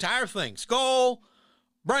 The entire thing, skull,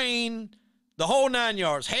 brain, the whole 9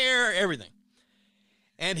 yards, hair, everything.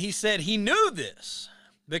 And he said he knew this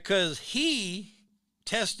because he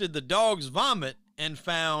tested the dog's vomit and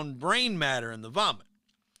found brain matter in the vomit.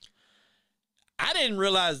 I didn't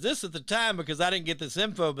realize this at the time because I didn't get this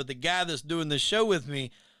info, but the guy that's doing this show with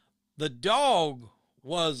me, the dog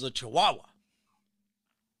was a Chihuahua.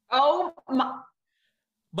 Oh my.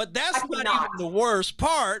 But that's not even the worst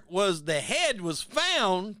part. Was the head was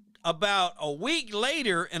found about a week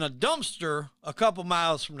later in a dumpster a couple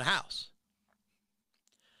miles from the house.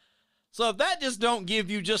 So if that just don't give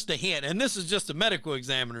you just a hint, and this is just the medical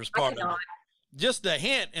examiner's part of it, just a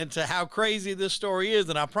hint into how crazy this story is,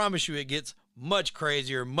 and I promise you it gets much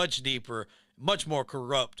crazier, much deeper, much more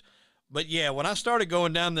corrupt. But yeah, when I started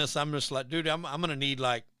going down this, I'm just like, dude, I'm going to need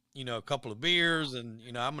like, a couple of beers, and,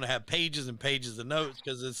 I'm going to have pages and pages of notes,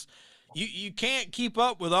 because it's, you can't keep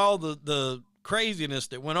up with all the craziness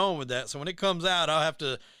that went on with that. So when it comes out, I'll have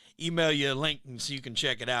to email you a link and so you can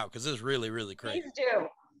check it out, because it's really, really crazy. Please do.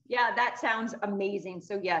 Yeah, that sounds amazing.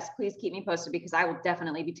 So yes, please keep me posted, because I will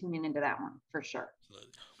definitely be tuning into that one for sure.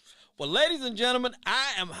 Well, ladies and gentlemen,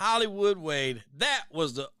 I am Hollywood Wade. That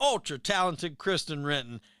was the ultra talented Kristen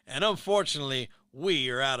Renton. And unfortunately, we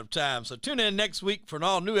are out of time. So tune in next week for an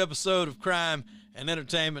all new episode of Crime and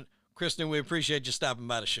Entertainment. Kristen, we appreciate you stopping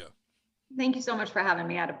by the show. Thank you so much for having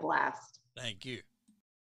me. I had a blast. Thank you.